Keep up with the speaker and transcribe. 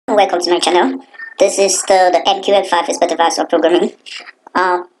welcome to my channel. This is the MQL5 expert advice of programming.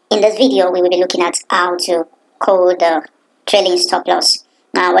 In this video, we will be looking at how to code the trailing stop loss.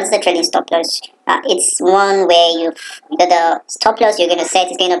 Now, what is the trailing stop loss? It's one where the stop loss you're going to set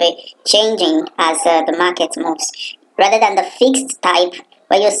is going to be changing as the market moves. Rather than the fixed type,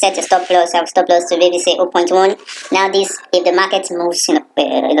 where you set a stop loss to maybe say 0.1. Now this, if the market moves in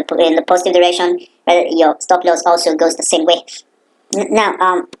the positive direction, your stop loss also goes the same way.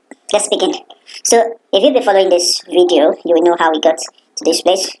 Now, let's begin. So, if you've been following this video, you will know how we got to this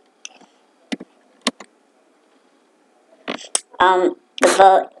place.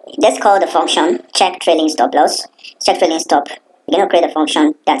 Let's call the function check trailing stop loss. Check trailing stop. We're going to create a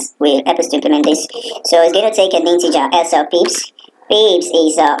function that will help us to implement this. So, it's going to take an integer SL pips. Pips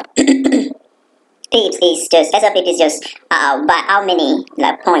is SL pip is just by how many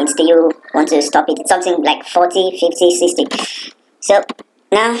points do you want to stop it? It's something like 40, 50, 60. So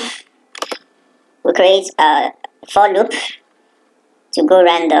now we create a for loop to go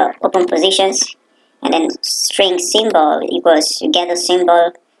around the open positions, and then string symbol equals you get the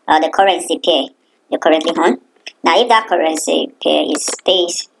symbol the currency pair you're currently on. Now if that currency pair is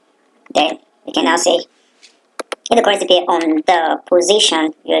this, then we can now say if the currency pair on the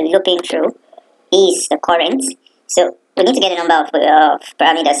position you're looping through is the current. So we need to get a number of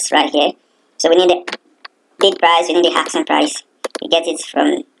parameters right here. So we need the bid price, we need the action price. We get it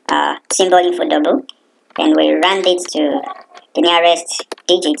from symbol info double, and we round it to the nearest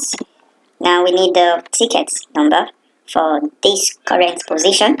digits. Now we need the ticket number for this current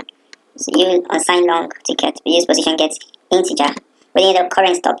position. So you assign long ticket, we use position get integer. We need the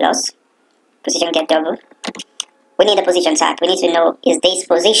current stop loss, position get double. We need the position type. We need to know, is this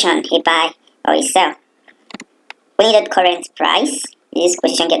position a buy or a sell? We need the current price, we use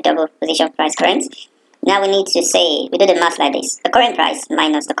position get double, position price current. Now we need to say, we do the math like this, the current price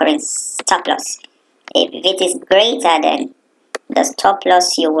minus the current stop loss. If it is greater than the stop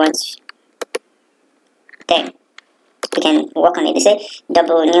loss you want, then we can work on it. They say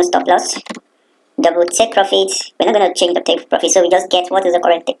double new stop loss, double take profit. We're not going to change the take profit, so we just get what is the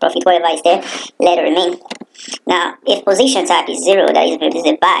current take profit, whatever is there, let it remain. Now, if position type is 0, that is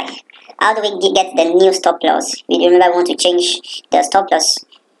a buy, how do we get the new stop loss? We remember we want to change the stop loss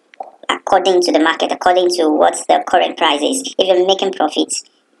according to the market, according to what the current price is. If you're making profits,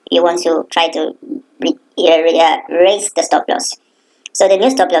 you want to try to raise the stop loss. So the new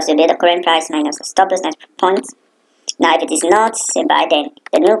stop loss will be the current price minus the stop loss times points. Now if it is not a buy, then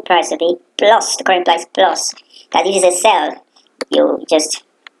the new price will be plus the current price plus. That if it's a sell, you just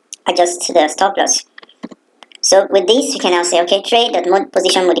adjust the stop loss. So with this, we can now say, okay, trade dot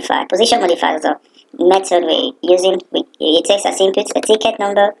position modifier. Position modifier is a method we're using. It takes as input the ticket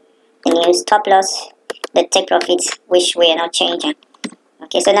number, the new stop loss, the take profits, which we are not changing.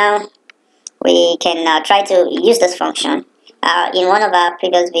 Okay, so now we can try to use this function. In one of our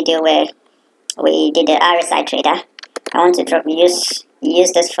previous video where we did the RSI trader, I want to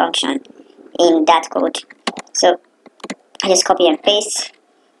use this function in that code. So I just copy and paste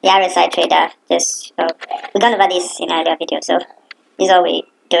the RSI trader. We've gone over this in earlier video, so this is all we're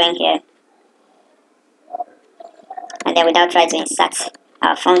doing here. And then we now try to insert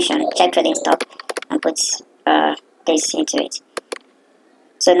our function check trailing stop and put this into it.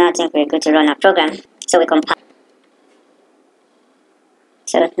 So now I think we're good to run our program. So we compile.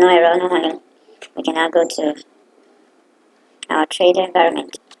 So no error, no warning. We can now go to our trader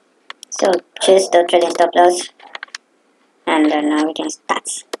environment. So choose the trailing stop loss, and now we can start.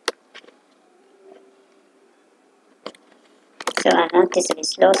 So I want this to be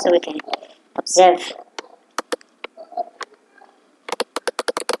slow so we can observe.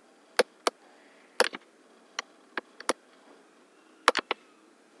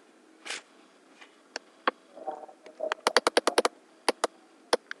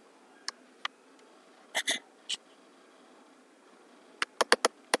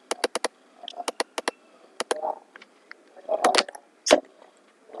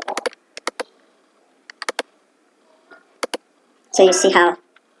 So you see how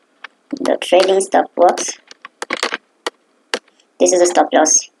the trailing stop works. This is a stop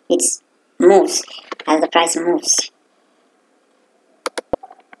loss. It moves as the price moves.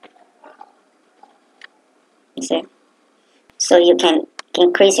 You see? So you can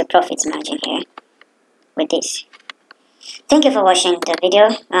increase your profits margin here with this. Thank you for watching the video.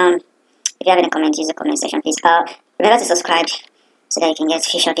 If you have any comments, use the comment section, please. Remember to subscribe so that you can get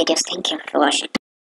future videos. Thank you for watching.